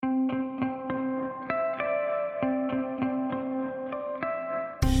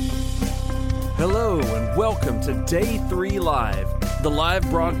Hello and welcome to Day 3 Live, the live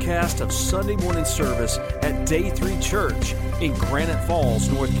broadcast of Sunday morning service at Day 3 Church in Granite Falls,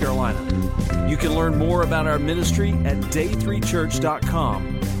 North Carolina. You can learn more about our ministry at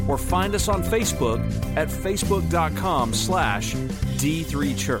day3church.com or find us on Facebook at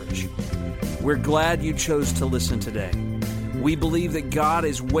facebook.com/D3Church. We're glad you chose to listen today. We believe that God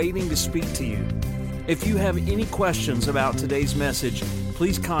is waiting to speak to you. If you have any questions about today's message,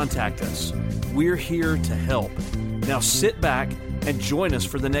 please contact us. We're here to help. Now sit back and join us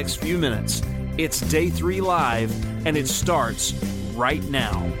for the next few minutes. It's Day 3 Live, and it starts right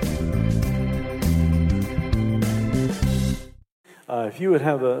now. If you would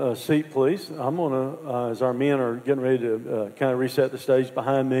have a seat, please. I'm going to, as our men are getting ready to kind of reset the stage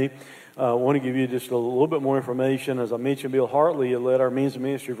behind me, I want to give you just a little bit more information. As I mentioned, Bill Hartley led our men's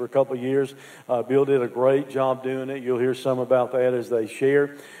ministry for a couple of years. Bill did a great job doing it. You'll hear some about that as they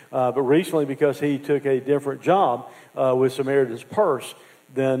share. But recently, because he took a different job with Samaritan's Purse,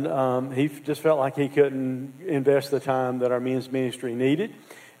 then he just felt like he couldn't invest the time that our men's ministry needed.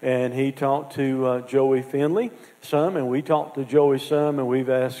 And he talked to Joey Finley some, and we talked to Joey some, and we've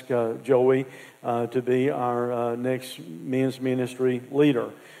asked Joey to be our next men's ministry leader.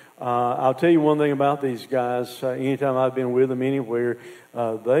 I'll tell you one thing about these guys. Anytime I've been with them anywhere,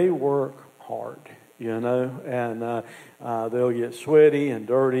 they work hard, you know, and they'll get sweaty and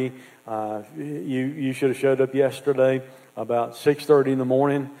dirty. You should have showed up yesterday about 6:30 in the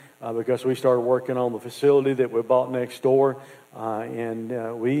morning because we started working on the facility that we bought next door,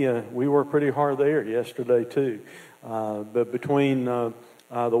 and we worked pretty hard there yesterday too. But between the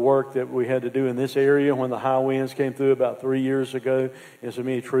work that we had to do in this area when the high winds came through about 3 years ago, and so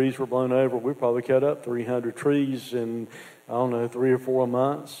many trees were blown over, we probably cut up 300 trees in, I don't know, 3 or 4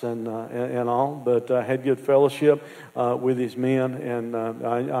 months and all. But I had good fellowship with these men, and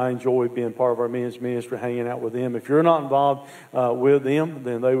I enjoy being part of our men's ministry, hanging out with them. If you're not involved with them,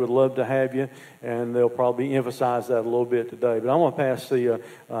 then they would love to have you, and they'll probably emphasize that a little bit today. But I want to pass the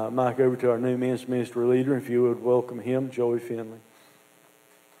mic over to our new men's ministry leader. If you would welcome him, Joey Finley.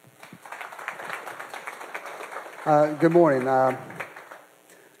 Good morning. I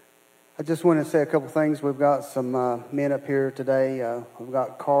just want to say a couple things. We've got some men up here today. We've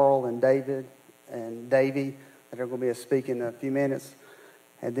got Carl and David and Davey that are going to be speaking in a few minutes.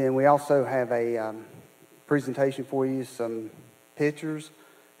 And then we also have a presentation for you, some pictures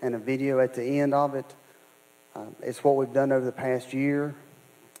and a video at the end of it. It's what we've done over the past year,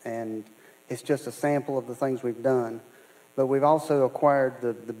 and it's just a sample of the things we've done. But we've also acquired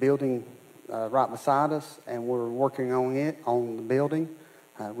the building right beside us, and we're working on the building.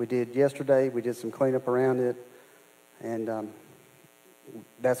 We did yesterday. We did some cleanup around it, and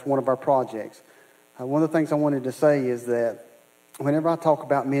that's one of our projects. One of the things I wanted to say is that whenever I talk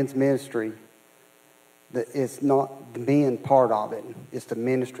about men's ministry, that it's not the men part of it, it's the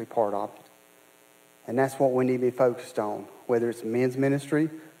ministry part of it. And that's what we need to be focused on, whether it's men's ministry,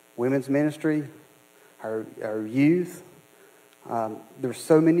 women's ministry, our youth. There's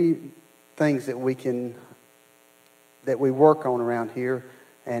so many things that we work on around here,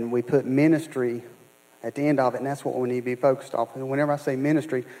 and we put ministry at the end of it, and that's what we need to be focused on. And whenever I say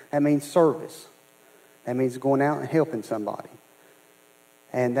ministry, that means service. That means going out and helping somebody.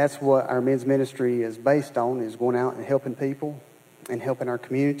 And that's what our men's ministry is based on, is going out and helping people and helping our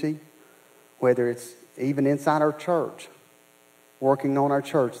community, whether it's even inside our church, working on our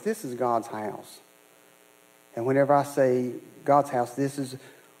church. This is God's house. And whenever I say God's house, this is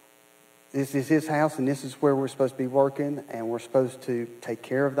his house, and this is where we're supposed to be working, and we're supposed to take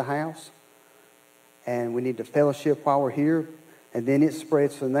care of the house. And we need to fellowship while we're here, and then it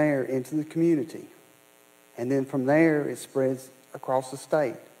spreads from there into the community. And then from there, it spreads across the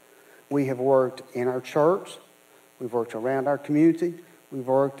state. We have worked in our church, we've worked around our community, we've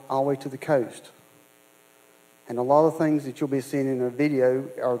worked all the way to the coast. And a lot of things that you'll be seeing in our video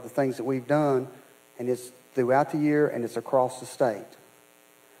are the things that we've done, and it's throughout the year, and it's across the state.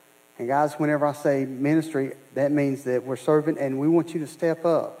 And guys, whenever I say ministry, that means that we're serving, and we want you to step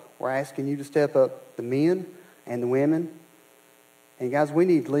up. We're asking you to step up, the men and the women. And guys, we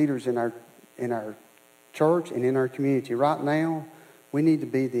need leaders in our church and in our community. Right now, we need to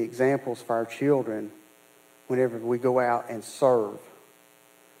be the examples for our children whenever we go out and serve.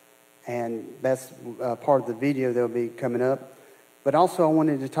 And that's part of the video that'll be coming up. But also, I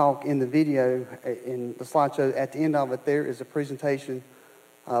wanted to talk in the video, in the slideshow, at the end of it, there is a presentation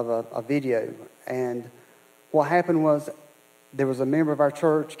of a video. And what happened was, there was a member of our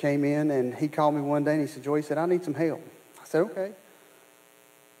church came in, and he called me one day, and he said, Joey, he said, I need some help. I said, okay.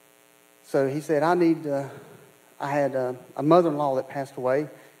 So he said, I had a mother-in-law that passed away,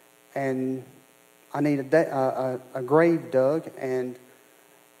 and I need a grave dug, and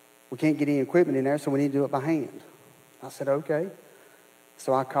we can't get any equipment in there, so we need to do it by hand. I said, okay.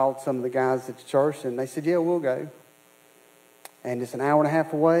 So I called some of the guys at the church, and they said, yeah, we'll go. And it's an hour and a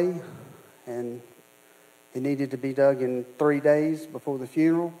half away, and it needed to be dug in 3 days before the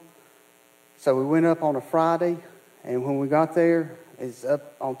funeral. So we went up on a Friday, and when we got there, it's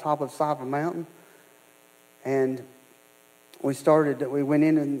up on top of the side of a mountain. And we went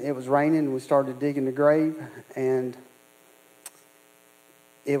in, and it was raining, and we started digging the grave, and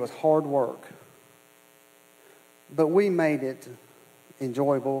it was hard work. But we made it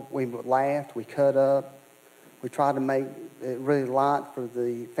enjoyable. We laughed, we cut up, we tried to make it really light for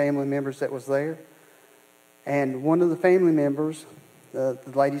the family members that was there. And one of the family members, the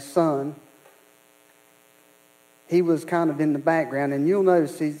lady's son, he was kind of in the background, and you'll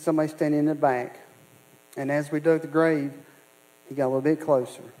notice somebody standing in the back. And as we dug the grave, he got a little bit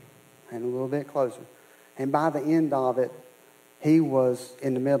closer and a little bit closer. And by the end of it, he was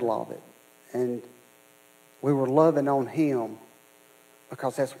in the middle of it. And we were loving on him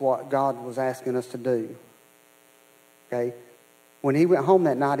because that's what God was asking us to do. Okay? When he went home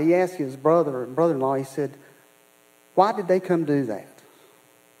that night, he asked his brother-in-law, he said, why did they come do that?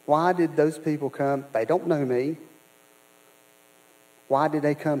 Why did those people come? They don't know me. Why did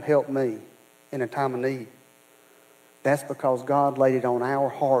they come help me in a time of need? That's because God laid it on our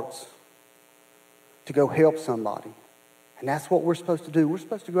hearts to go help somebody. And that's what we're supposed to do. We're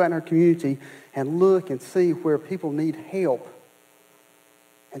supposed to go out in our community and look and see where people need help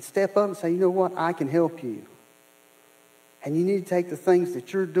and step up and say, you know what, I can help you. And you need to take the things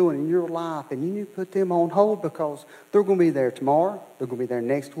that you're doing in your life and you need to put them on hold because they're going to be there tomorrow, they're going to be there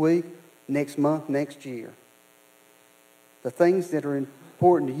next week, next month, next year. The things that are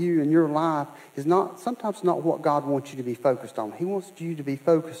important to you in your life is sometimes not what God wants you to be focused on. He wants you to be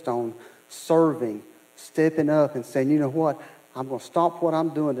focused on serving, stepping up and saying, you know what, I'm going to stop what I'm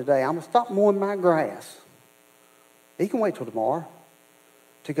doing today. I'm going to stop mowing my grass. He can wait till tomorrow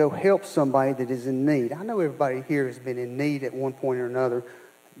to go help somebody that is in need. I know everybody here has been in need at one point or another,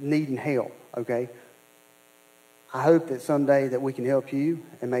 needing help, okay? I hope that someday that we can help you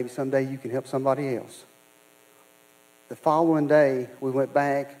and maybe someday you can help somebody else. The following day, we went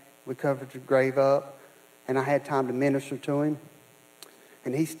back, we covered the grave up, and I had time to minister to him.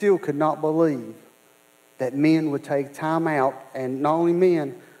 And he still could not believe that men would take time out, and not only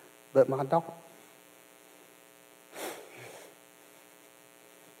men, but my daughter.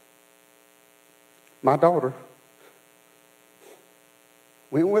 My daughter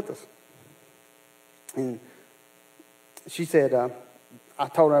went with us. And she said, I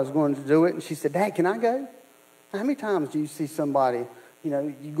told her I was going to do it, and she said, Dad, can I go? How many times do you see somebody,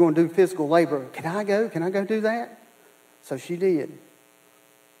 you're going to do physical labor, can I go? Can I go do that? So she did.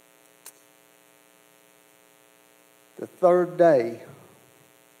 The third day,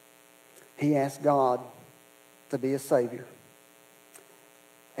 he asked God to be a Savior.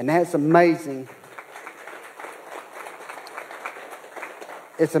 And that's amazing.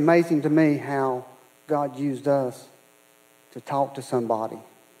 It's amazing to me how God used us to talk to somebody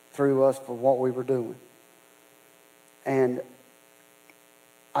through us for what we were doing. And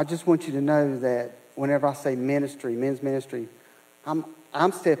I just want you to know that whenever I say ministry, men's ministry,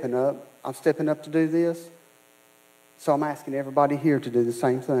 I'm stepping up. I'm stepping up to do this. So I'm asking everybody here to do the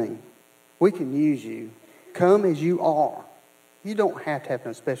same thing. We can use you. Come as you are. You don't have to have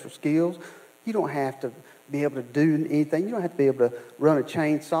no special skills. You don't have to be able to do anything. You don't have to be able to run a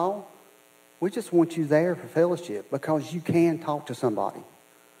chainsaw. We just want you there for fellowship because you can talk to somebody.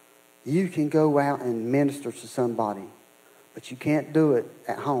 You can go out and minister to somebody, but you can't do it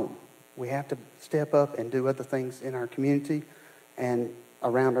at home. We have to step up and do other things in our community and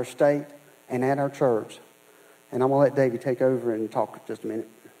around our state and at our church. And I'm going to let Davey take over and talk for just a minute.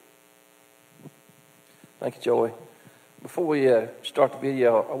 Thank you, Joey. Before we start the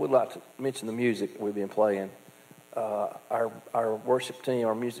video, I would like to mention the music we've been playing. Our worship team,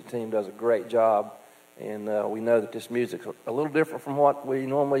 our music team does a great job, and we know that this music's a little different from what we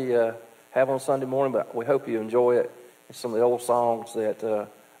normally have on Sunday morning, but we hope you enjoy it. It's some of the old songs that are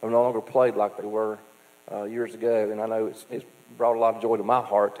no longer played like they were years ago, and I know it's brought a lot of joy to my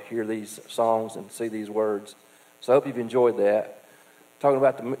heart to hear these songs and see these words. So I hope you've enjoyed that. Talking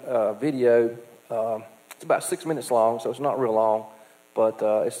about the video, it's about 6 minutes long, so it's not real long, but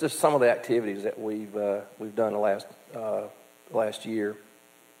it's just some of the activities that we've done the last year.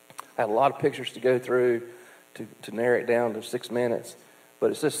 I had a lot of pictures to go through to narrow it down to 6 minutes,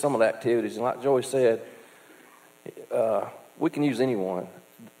 but it's just some of the activities. And like Joey said, we can use anyone.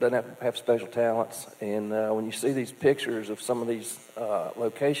 Doesn't have to have special talents. And when you see these pictures of some of these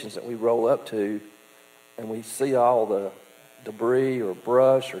locations that we roll up to, and we see all the debris or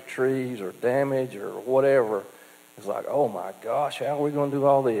brush or trees or damage or whatever, it's like, oh my gosh, how are we going to do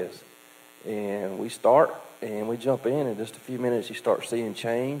all this? And we start and we jump in just a few minutes you start seeing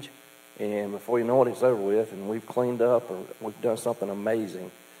change, and before you know it, it's over with, and we've cleaned up or we've done something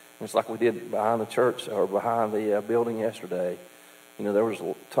amazing. And it's like we did behind the church or behind the building yesterday. You know, there was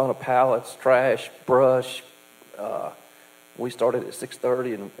a ton of pallets, trash, brush. We started at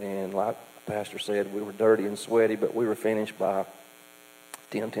 6:30, and like the pastor said, we were dirty and sweaty, but we were finished by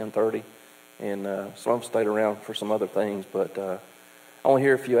 10:30. And some stayed around for some other things, but only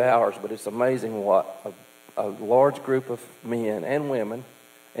here a few hours. But it's amazing what a large group of men and women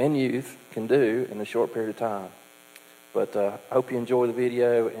and youth can do in a short period of time. But I hope you enjoy the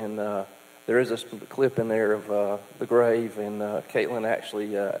video, and there is a clip in there of the grave, and Caitlin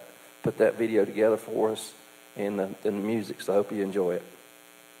actually put that video together for us and the music, so I hope you enjoy it.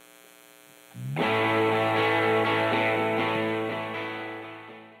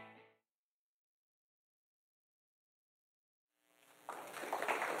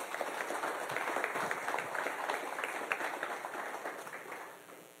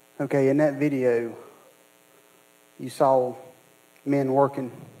 Okay, in that video, you saw men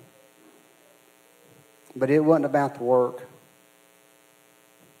working, but it wasn't about the work.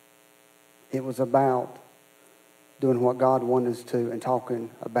 It was about doing what God wanted us to and talking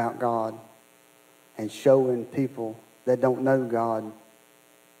about God and showing people that don't know God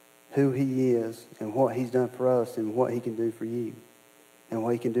who He is and what He's done for us and what He can do for you and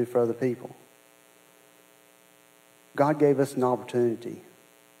what He can do for other people. God gave us an opportunity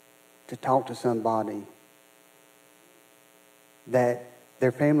to talk to somebody that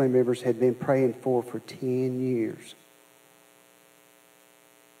their family members had been praying for 10 years.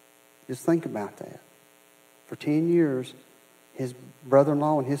 Just think about that. For 10 years, his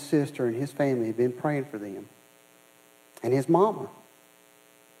brother-in-law and his sister and his family had been praying for them. And his mama.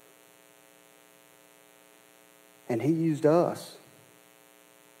 And He used us,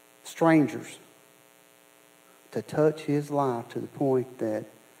 strangers, to touch his life to the point that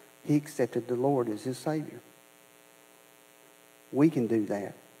he accepted the Lord as his Savior. We can do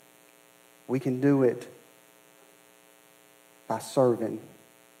that. We can do it by serving,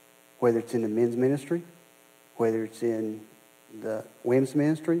 whether it's in the men's ministry, whether it's in the women's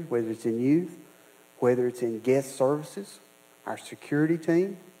ministry, whether it's in youth, whether it's in guest services, our security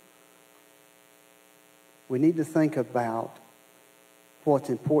team. We need to think about what's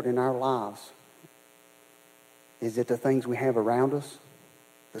important in our lives. Is it the things we have around us?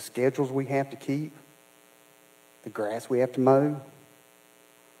 The schedules we have to keep? The grass we have to mow?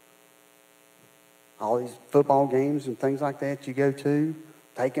 All these football games and things like that you go to?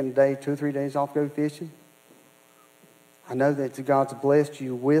 Taking a day, 2 or 3 days off to go fishing? I know that God's blessed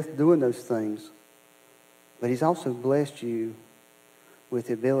you with doing those things, but He's also blessed you with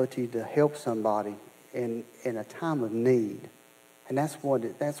the ability to help somebody in a time of need. And that's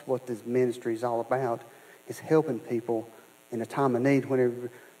what this ministry is all about, is helping people in a time of need.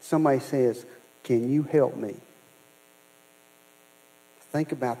 Whenever somebody says, "Can you help me?"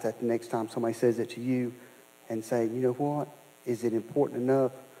 Think about that the next time somebody says it to you, and say, "You know what? Is it important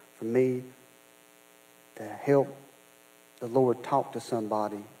enough for me to help the Lord talk to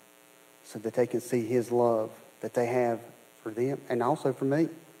somebody so that they can see His love that they have for them and also for me?"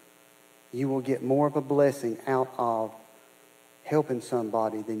 You will get more of a blessing out of helping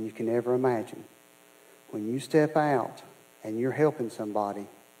somebody than you can ever imagine. When you step out and you're helping somebody,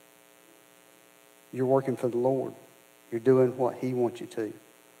 you're working for the Lord. You're doing what He wants you to.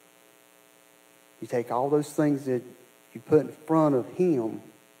 You take all those things that you put in front of Him,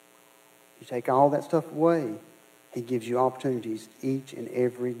 you take all that stuff away, He gives you opportunities each and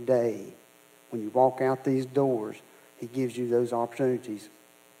every day. When you walk out these doors, He gives you those opportunities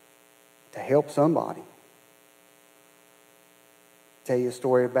to help somebody. Tell you a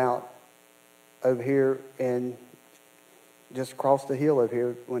story about over here and just across the hill over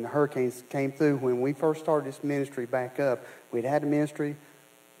here when the hurricanes came through. When we first started this ministry back up, we'd had a ministry,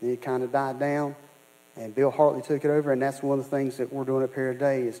 then it kind of died down, and Bill Hartley took it over, and that's one of the things that we're doing up here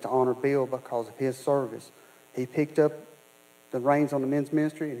today is to honor Bill because of his service. He picked up the reins on the men's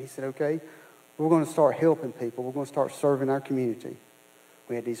ministry, and he said, "Okay, we're going to start helping people. We're going to start serving our community."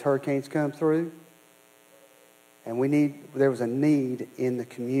 We had these hurricanes come through, and there was a need in the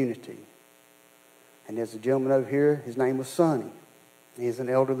community. And there's a gentleman over here, his name was Sonny. He's an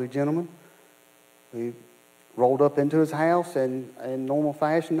elderly gentleman. We rolled up into his house and in normal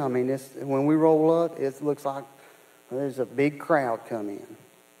fashion. I mean, when we roll up, it looks like there's a big crowd come in.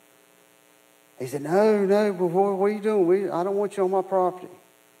 He said, no, what are you doing? I don't want you on my property.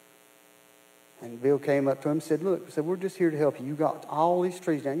 And Bill came up to him and said, look, we're just here to help you. You got all these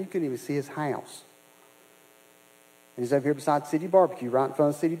trees down. You couldn't even see his house. And he's over here beside City Barbecue, right in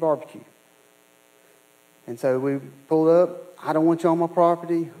front of City Barbecue. And so we pulled up. I don't want you on my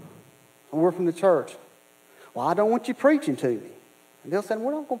property. We're from the church. Well, I don't want you preaching to me. And Bill said,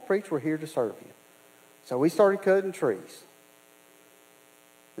 we're not going to preach. We're here to serve you. So we started cutting trees.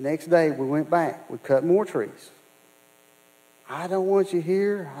 The next day we went back. We cut more trees. I don't want you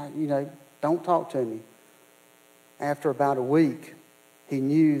here. Don't talk to me. After about a week, he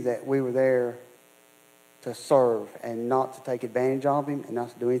knew that we were there to serve and not to take advantage of him and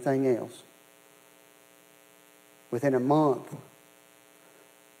not to do anything else. Within a month,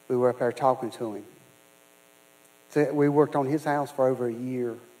 we were up there talking to him. So we worked on his house for over a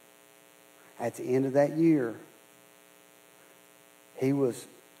year. At the end of that year, he was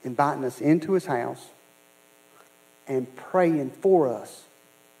inviting us into his house and praying for us.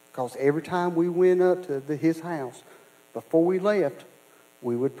 Because every time we went up to his house, before we left,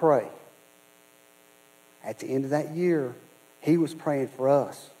 we would pray. At the end of that year, he was praying for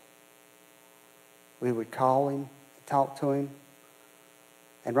us. We would call him, talk to him.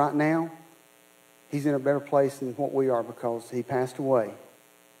 And right now, he's in a better place than what we are because he passed away.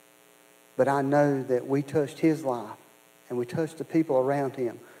 But I know that we touched his life and we touched the people around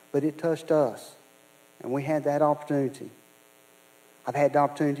him. But it touched us. And we had that opportunity. I've had the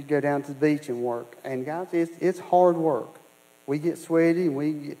opportunity to go down to the beach and work. And guys, it's hard work. We get sweaty and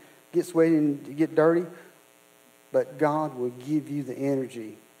we get sweaty and get dirty. But God will give you the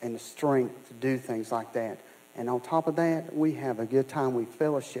energy and the strength to do things like that. And on top of that, we have a good time. We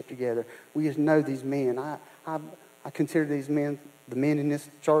fellowship together. We just know these men. I consider these men, the men in this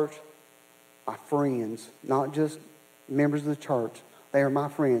church, my friends, not just members of the church. They are my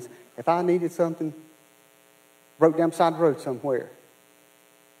friends. If I needed something, broke down beside the road somewhere,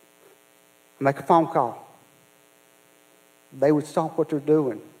 I make a phone call. They would stop what they're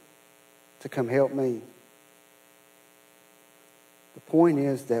doing to come help me. The point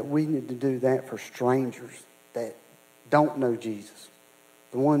is that we need to do that for strangers that don't know Jesus,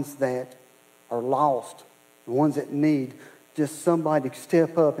 the ones that are lost, the ones that need just somebody to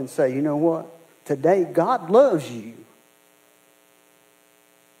step up and say, you know what? Today God loves you.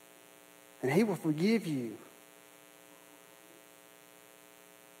 And He will forgive you.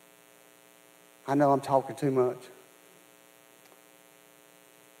 I know I'm talking too much.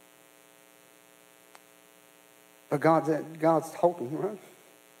 But God's talking, right?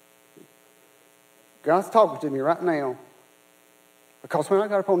 God's talking to me right now. Because when I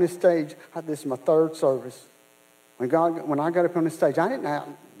got up on this stage, this is my third service. When I got up on this stage, I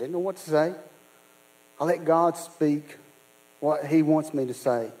didn't know what to say. I let God speak what He wants me to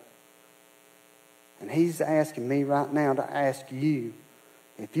say. And He's asking me right now to ask you,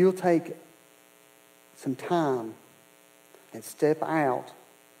 if you'll take some time and step out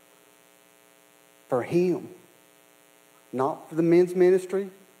for Him. Not for the men's ministry,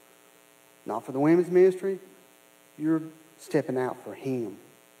 not for the women's ministry. You're stepping out for Him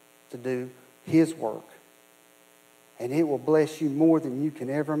to do His work. And it will bless you more than you can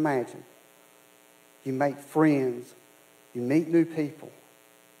ever imagine. You make friends. You meet new people.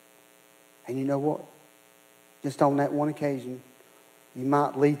 And you know what? Just on that one occasion, you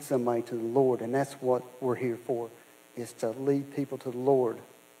might lead somebody to the Lord. And that's what we're here for, is to lead people to the Lord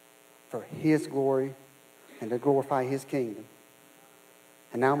for His glory and to glorify His kingdom.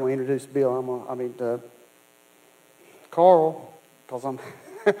 And now I'm going to introduce Bill. Carl, because I'm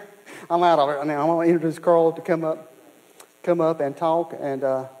I'm out of it now. I'm going to introduce Carl to come up and talk. And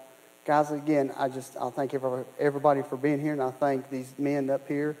guys, again, I thank everybody for being here, and I thank these men up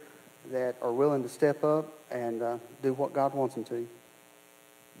here that are willing to step up and do what God wants them to.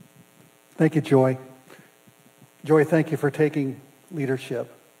 Thank you, Joy. Joy, thank you for taking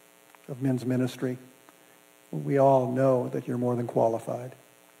leadership of men's ministry. We all know that you're more than qualified.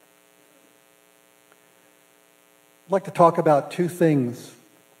 I'd like to talk about two things: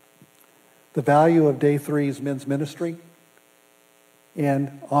 the value of Day 3's men's ministry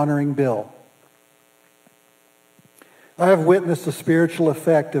and honoring Bill. I have witnessed the spiritual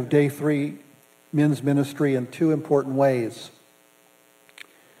effect of Day 3 men's ministry in two important ways.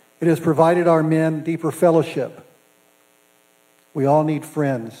 It has provided our men deeper fellowship. We all need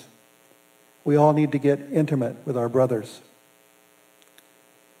friends. We all need to get intimate with our brothers.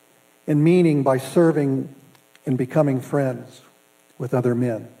 And meaning by serving and becoming friends with other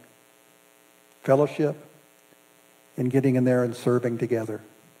men. Fellowship and getting in there and serving together.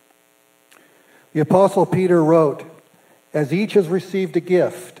 The Apostle Peter wrote, "As each has received a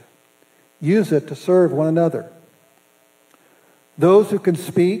gift, use it to serve one another. Those who can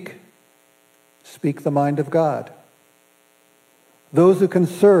speak, speak the mind of God. Those who can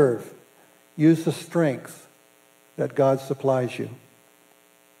serve, use the strength that God supplies you.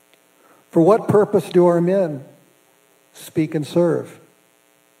 For what purpose do our men speak and serve?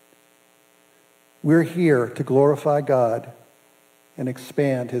 We're here to glorify God and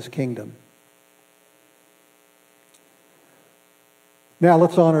expand His kingdom. Now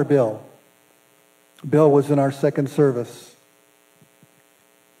let's honor Bill. Bill was in our second service.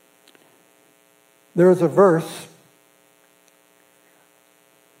 There is a verse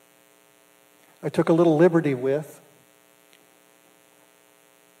I took a little liberty with.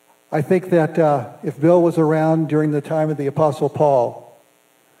 I think that if Bill was around during the time of the Apostle Paul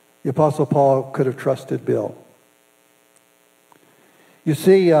could have trusted Bill. You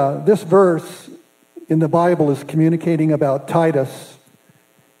see, this verse in the Bible is communicating about Titus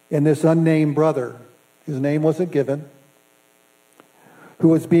and this unnamed brother, his name wasn't given, who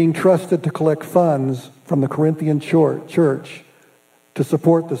was being trusted to collect funds from the Corinthian church to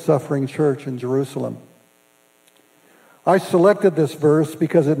support the suffering church in Jerusalem. I selected this verse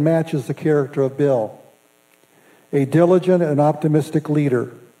because it matches the character of Bill, a diligent and optimistic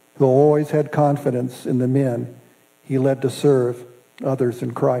leader who always had confidence in the men he led to serve others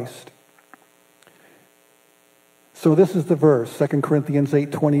in Christ. So this is the verse, 2 Corinthians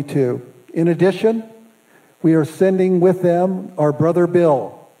 8:22. In addition, we are sending with them our brother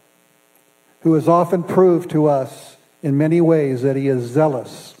Bill, who has often proved to us in many ways that he is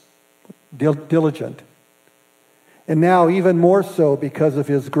zealous, diligent, and now even more so because of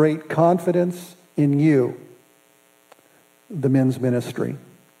his great confidence in you, the men's ministry.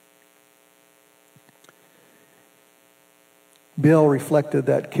 Bill reflected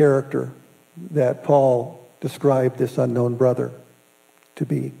that character that Paul described this unknown brother to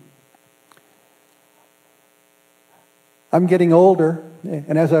be. I'm getting older,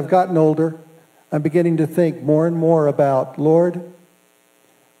 and as I've gotten older, I'm beginning to think more and more about, Lord,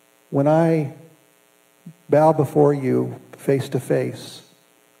 when I bow before you face to face,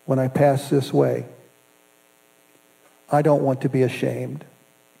 when I pass this way, I don't want to be ashamed.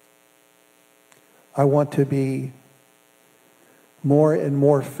 I want to be more and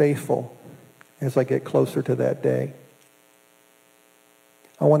more faithful as I get closer to that day.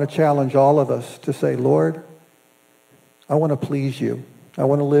 I want to challenge all of us to say, Lord, I want to please you. I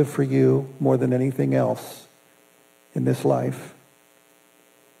want to live for you more than anything else in this life.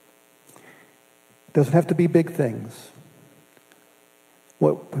 It doesn't have to be big things.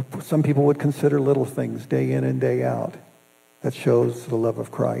 What some people would consider little things, day in and day out, that shows the love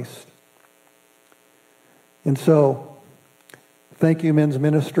of Christ. And so, thank you, men's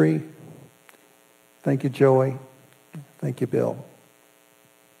ministry. Thank you, Joey. Thank you, Bill.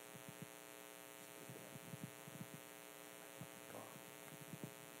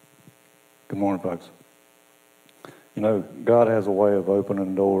 Good morning, folks. You know, God has a way of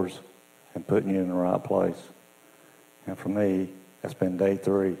opening doors and putting you in the right place. And for me, that's been day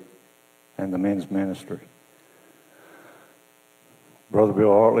 3 in the men's ministry. Brother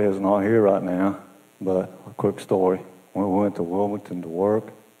Bill Hartley is not here right now, but a quick story. When we went to Wilmington to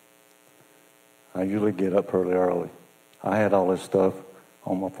work, I usually get up pretty early. I had all this stuff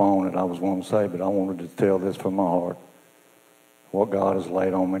on my phone that I was wanting to say, but I wanted to tell this from my heart, what God has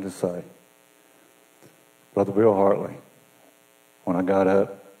laid on me to say. Brother Bill Hartley, when I got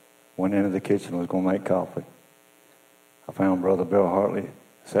up, went into the kitchen, was going to make coffee. I found Brother Bill Hartley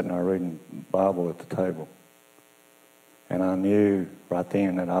sitting there reading the Bible at the table. And I knew right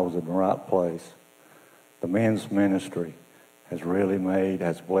then that I was in the right place. The men's ministry has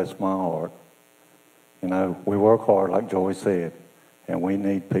blessed my heart. You know, we work hard, like Joey said, and we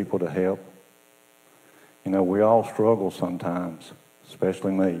need people to help. You know, we all struggle sometimes,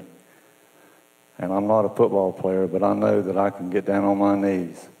 especially me. And I'm not a football player, but I know that I can get down on my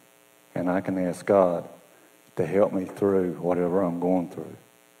knees and I can ask God to help me through whatever I'm going through.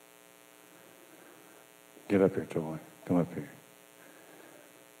 Get up here, Joey. Come up here.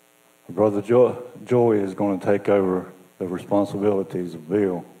 Brother Joey is going to take over the responsibilities of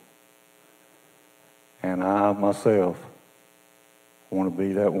Bill. And I, myself, want to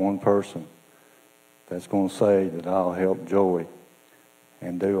be that one person that's going to say that I'll help Joey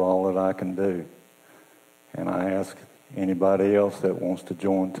and do all that I can do. And I ask anybody else that wants to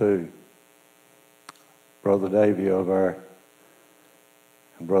join too. Brother Davey over there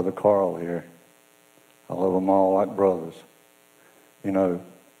and Brother Carl here. I love them all like brothers. You know,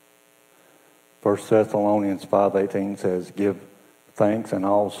 1 Thessalonians 5:18 says, give thanks in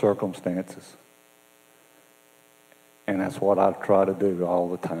all circumstances. And that's what I try to do all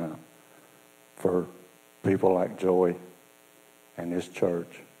the time for people like Joey and this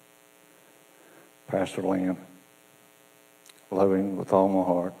church. Pastor Lynn. Love him with all my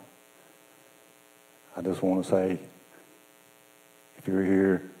heart. I just want to say, if you're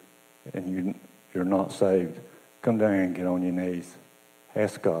here and you're not saved, come down here and get on your knees.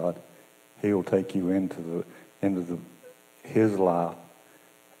 Ask God. He will take you into His life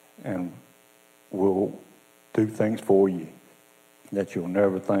and will do things for you that you'll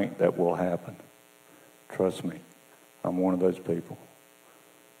never think that will happen. Trust me, I'm one of those people.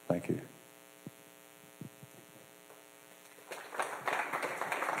 Thank you.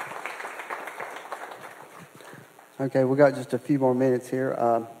 Okay, we got just a few more minutes here.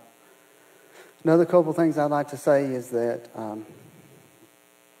 Another couple things I'd like to say is that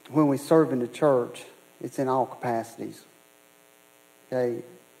when we serve in the church, it's in all capacities. Okay,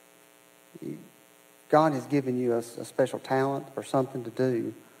 God has given you a special talent or something to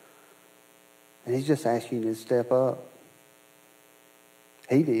do, and He's just asking you to step up.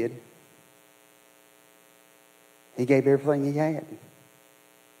 He did. He gave everything He had.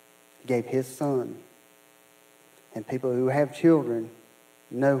 He gave His Son. And people who have children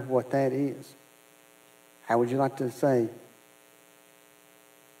know what that is. How would you like to say?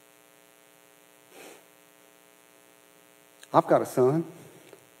 I've got a son.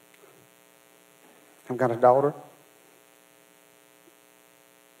 I've got a daughter.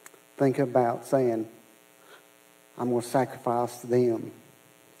 Think about saying, I'm going to sacrifice them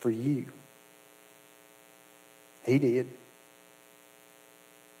for you. He did.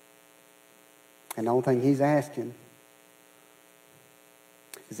 And the only thing He's asking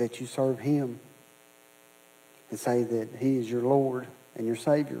is that you serve Him and say that He is your Lord and your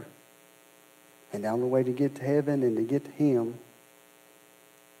Savior. And the only way to get to heaven and to get to Him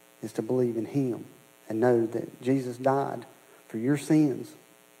is to believe in Him and know that Jesus died for your sins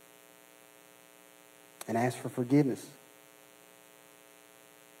and ask for forgiveness.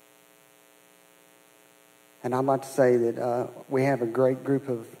 And I'd like to say that we have a great group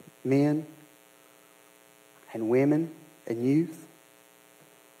of men and women and youth,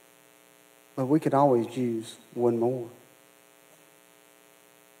 but we could always use one more.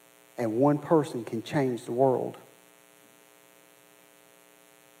 And one person can change the world.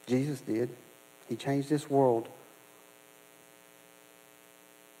 Jesus did. He changed this world.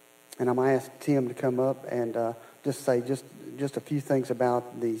 And I'm going to ask Tim to come up and just say just a few things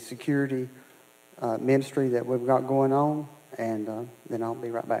about the security ministry that we've got going on, and then I'll be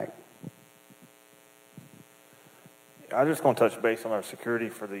right back. I'm just going to touch base on our security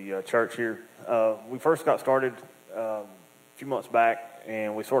for the church here. We first got started a few months back,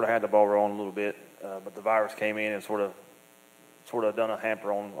 and we sort of had the ball rolling a little bit, but the virus came in and sort of done a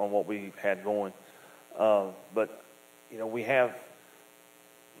hamper on what we had going. But we have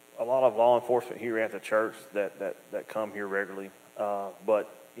a lot of law enforcement here at the church that come here regularly.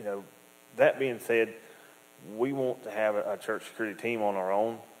 But that being said, we want to have a church security team on our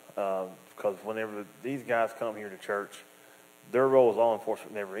own. Because whenever these guys come here to church, their role as law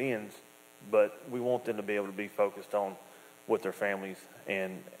enforcement never ends, but we want them to be able to be focused on with their families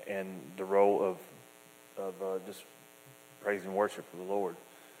and the role of just praise and worship for the Lord.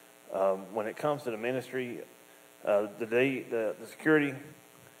 When it comes to the ministry, the security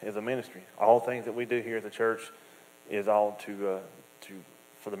is a ministry. All things that we do here at the church is all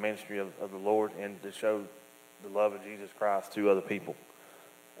for the ministry of the Lord and to show the love of Jesus Christ to other people.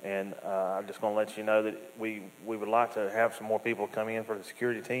 And I'm just going to let you know that we would like to have some more people come in for the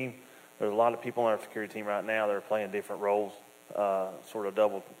security team. There's a lot of people on our security team right now that are playing different roles, sort of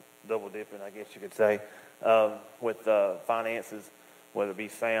double dipping, I guess you could say, with finances, whether it be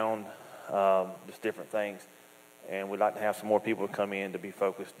sound, just different things. And we'd like to have some more people come in to be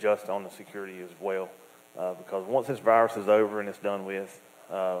focused just on the security as well. Because once this virus is over and it's done with,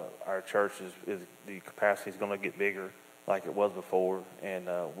 our church is the capacity is going to get bigger like it was before, and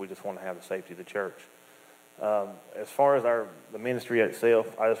we just want to have the safety of the church. As far as the ministry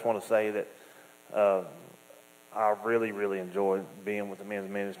itself, I just want to say that I really, really enjoy being with the men's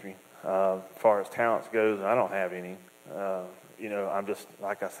ministry. As far as talents goes, I don't have any. I'm just,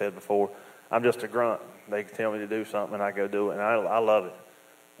 like I said before, I'm just a grunt. They tell me to do something, and I go do it, and I love it.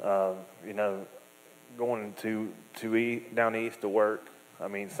 Going down east to work, I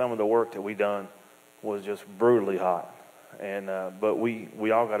mean, some of the work that we done was just brutally hot. And but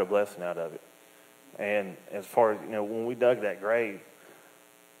we all got a blessing out of it. And as far as when we dug that grave,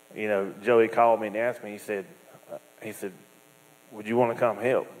 Joey called me and asked me. He said, "Would you want to come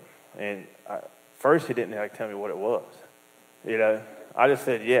help?" And first he didn't tell me what it was. I just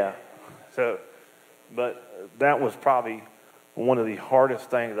said yeah. So, but that was probably one of the hardest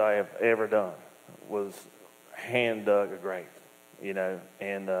things I have ever done was hand dug a grave.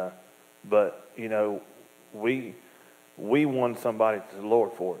 And But, you know, we won somebody to the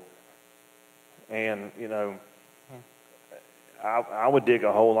Lord for it. And, you know, I would dig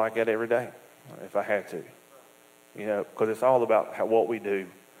a hole like that every day if I had to. You know, because it's all about what we do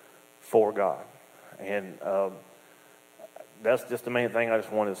for God. And that's just the main thing I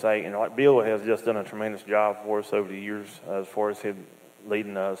just wanted to say. And like Bill has just done a tremendous job for us over the years as far as him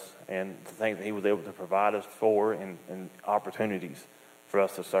leading us and the things that he was able to provide us for and opportunities for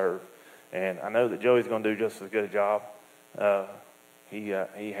us to serve. And I know that Joey's going to do just as good a job. He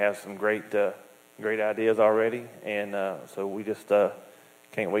has some great ideas already, and so we just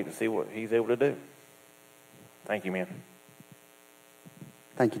can't wait to see what he's able to do. Thank you, man.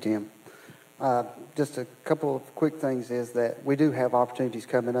 Thank you, Tim. Just a couple of quick things is that we do have opportunities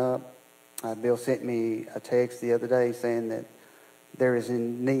coming up. Bill sent me a text the other day saying that there is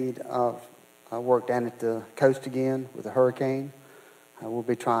in need of work down at the coast again with a hurricane. We'll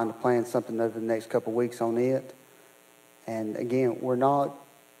be trying to plan something over the next couple of weeks on it. And again,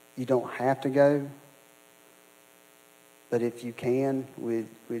 you don't have to go, but if you can, we'd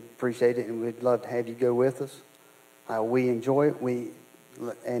appreciate it, and we'd love to have you go with us. We enjoy it.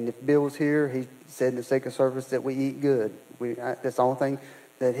 And if Bill was here, he said in the second service that we eat good. That's the only thing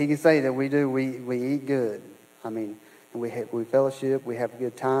that he can say that we do. We eat good. I mean, we fellowship, we have a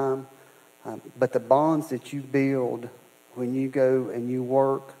good time. But the bonds that you build when you go and you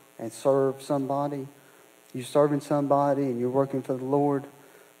work and serve somebody, you're serving somebody and you're working for the Lord,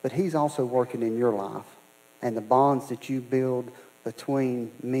 but He's also working in your life. And the bonds that you build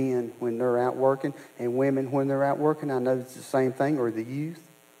between men when they're out working and women when they're out working, I know it's the same thing, or the youth.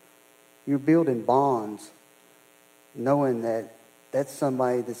 You're building bonds knowing that that's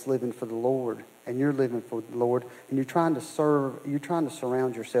somebody that's living for the Lord and you're living for the Lord, and you're trying to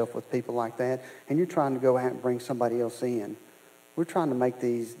surround yourself with people like that, and you're trying to go out and bring somebody else in. We're trying to make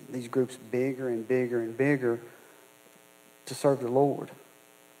these groups bigger and bigger and bigger to serve the Lord.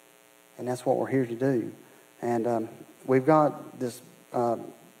 And that's what we're here to do. And we've got this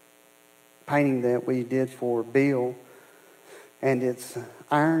painting that we did for Bill, and it's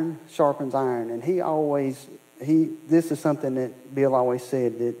iron sharpens iron. And this is something that Bill always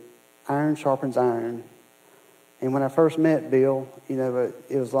said, that iron sharpens iron. And when I first met Bill, you know,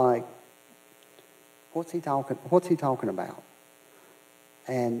 it was like, what's he talking about?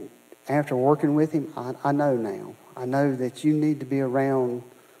 And after working with him, I know now. I know that you need to be around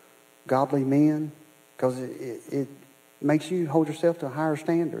godly men, because it makes you hold yourself to a higher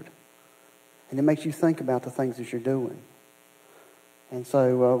standard. And it makes you think about the things that you're doing. And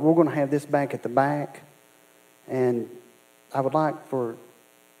so we're going to have this back at the back. And I would like for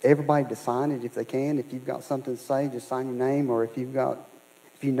everybody to sign it if they can. If you've got something to say, just sign your name. Or if you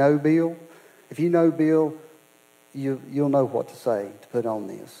know Bill, you'll know what to say to put on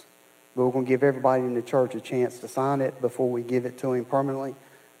this. But we're going to give everybody in the church a chance to sign it before we give it to him permanently.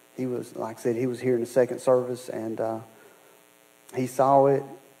 He was, like I said, he was here in the second service, and he saw it.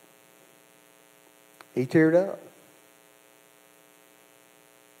 He teared up.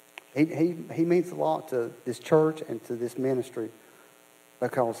 He means a lot to this church and to this ministry,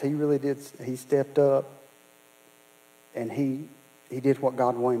 because he really did. He stepped up, and he did what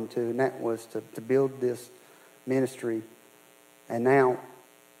God wanted him to, and that was to build this ministry. And now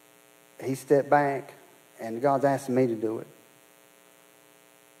he stepped back, and God's asking me to do it.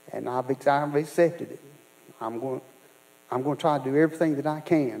 And I've accepted it. I'm going to try to do everything that I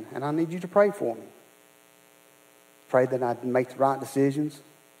can, and I need you to pray for me. Pray that I make the right decisions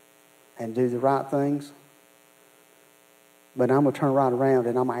and do the right things. But I'm going to turn right around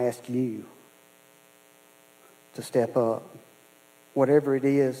and I'm going to ask you to step up. Whatever it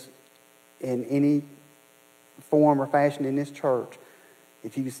is, in any form or fashion in this church,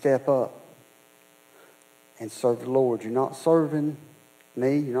 if you step up and serve the Lord. You're not serving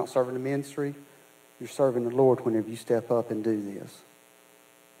me, you're not serving the ministry, you're serving the Lord whenever you step up and do this.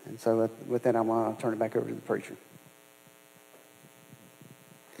 And so with that, I'm going to turn it back over to the preacher.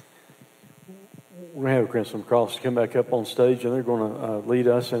 We're going to have Crimson Cross come back up on stage, and they're going to lead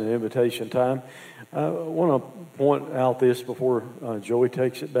us in an invitation time. I want to point out this before Joey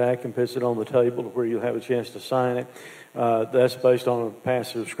takes it back and puts it on the table where you'll have a chance to sign it. That's based on a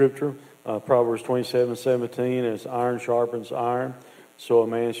passage of Scripture, Proverbs 27:17, as iron sharpens iron, so a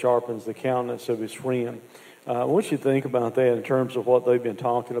man sharpens the countenance of his friend. I want you to think about that in terms of what they've been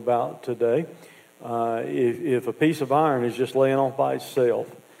talking about today. If a piece of iron is just laying off by itself,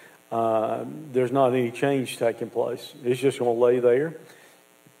 there's not any change taking place. It's just going to lay there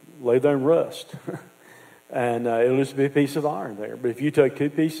and rust. And it'll just be a piece of iron there. But if you take two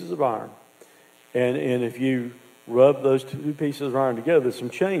pieces of iron and if you rub those two pieces of iron together, there's some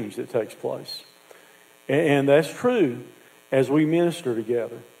change that takes place. And that's true as we minister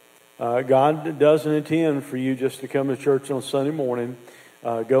together. God doesn't intend for you just to come to church on Sunday morning,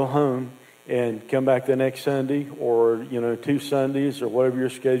 go home, and come back the next Sunday or, 2 Sundays or whatever your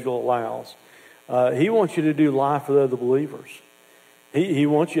schedule allows. He wants you to do life with other believers. He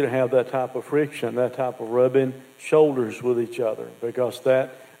wants you to have that type of friction, that type of rubbing shoulders with each other, because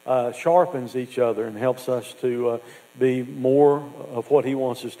that sharpens each other and helps us to be more of what He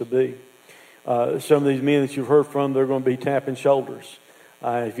wants us to be. Some of these men that you've heard from, they're going to be tapping shoulders.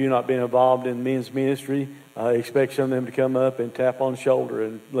 If you've not been involved in men's ministry, expect some of them to come up and tap on the shoulder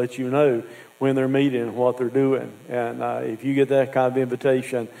and let you know when they're meeting and what they're doing. And if you get that kind of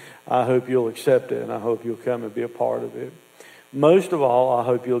invitation, I hope you'll accept it, and I hope you'll come and be a part of it. Most of all, I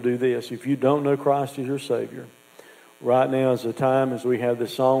hope you'll do this. If you don't know Christ as your Savior, right now is the time, as we have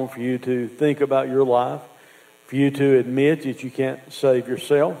this song, for you to think about your life, for you to admit that you can't save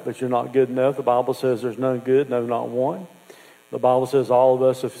yourself, that you're not good enough. The Bible says there's none good, no, not one. The Bible says all of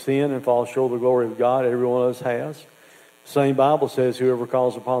us have sinned and fall short of the glory of God. Every one of us has. The same Bible says whoever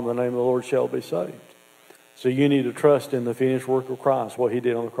calls upon the name of the Lord shall be saved. So you need to trust in the finished work of Christ, what He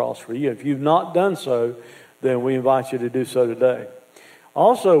did on the cross for you. If you've not done so, then we invite you to do so today.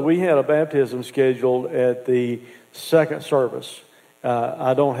 Also, we had a baptism scheduled at the second service.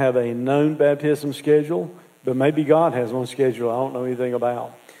 I don't have a known baptism schedule, but maybe God has one scheduled I don't know anything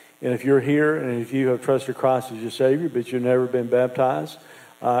about. And if you're here and if you have trusted Christ as your Savior, but you've never been baptized,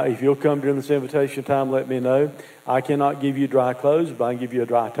 if you'll come during this invitation time, let me know. I cannot give you dry clothes, but I can give you a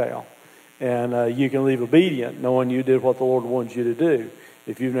dry towel. And you can leave obedient, knowing you did what the Lord wanted you to do.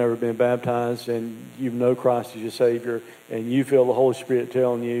 If you've never been baptized and you know Christ as your Savior and you feel the Holy Spirit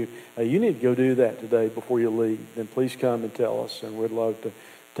telling you, you need to go do that today before you leave, then please come and tell us, and we'd love to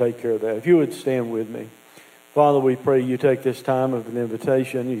take care of that. If you would stand with me. Father, we pray you take this time of an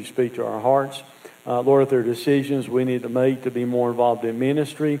invitation, you speak to our hearts. Lord, if there are decisions we need to make to be more involved in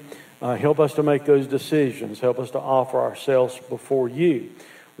ministry, help us to make those decisions. Help us to offer ourselves before you,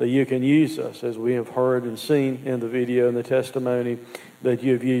 that you can use us, as we have heard and seen in the video and the testimony that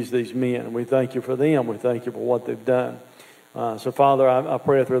you have used these men. We thank you for them. We thank you for what they've done. So, Father, I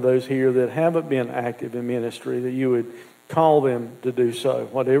pray for those here that haven't been active in ministry, that you would call them to do so,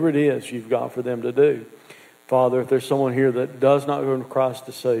 whatever it is you've got for them to do. Father, if there's someone here that does not know Christ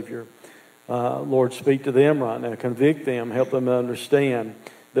the Savior, Lord, speak to them right now. Convict them. Help them to understand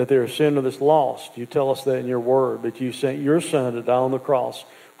that they're a sinner that's lost. You tell us that in your word, that you sent your Son to die on the cross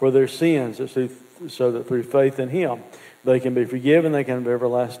for their sins, so that through faith in Him, they can be forgiven, they can have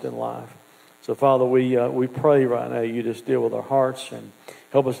everlasting life. So, Father, we pray right now you just deal with our hearts and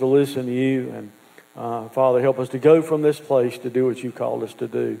help us to listen to you. And, Father, help us to go from this place to do what you called us to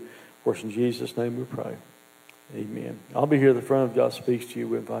do. Of course, in Jesus' name we pray. Amen. I'll be here at the front. If God speaks to you,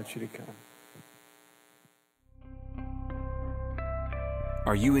 we invite you to come.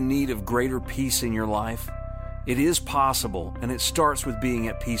 Are you in need of greater peace in your life? It is possible, and it starts with being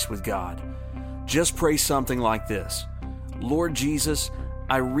at peace with God. Just pray something like this. Lord Jesus,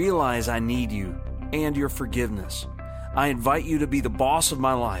 I realize I need you and your forgiveness. I invite you to be the boss of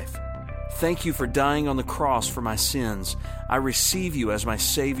my life. Thank you for dying on the cross for my sins. I receive you as my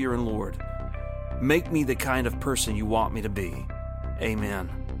Savior and Lord. Make me the kind of person you want me to be. Amen.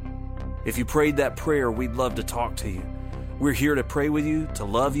 If you prayed that prayer, we'd love to talk to you. We're here to pray with you, to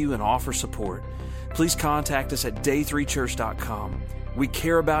love you, and offer support. Please contact us at day3church.com. We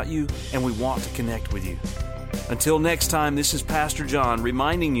care about you, and we want to connect with you. Until next time, this is Pastor John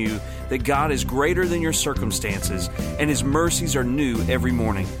reminding you that God is greater than your circumstances, and His mercies are new every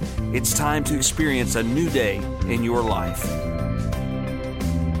morning. It's time to experience a new day in your life.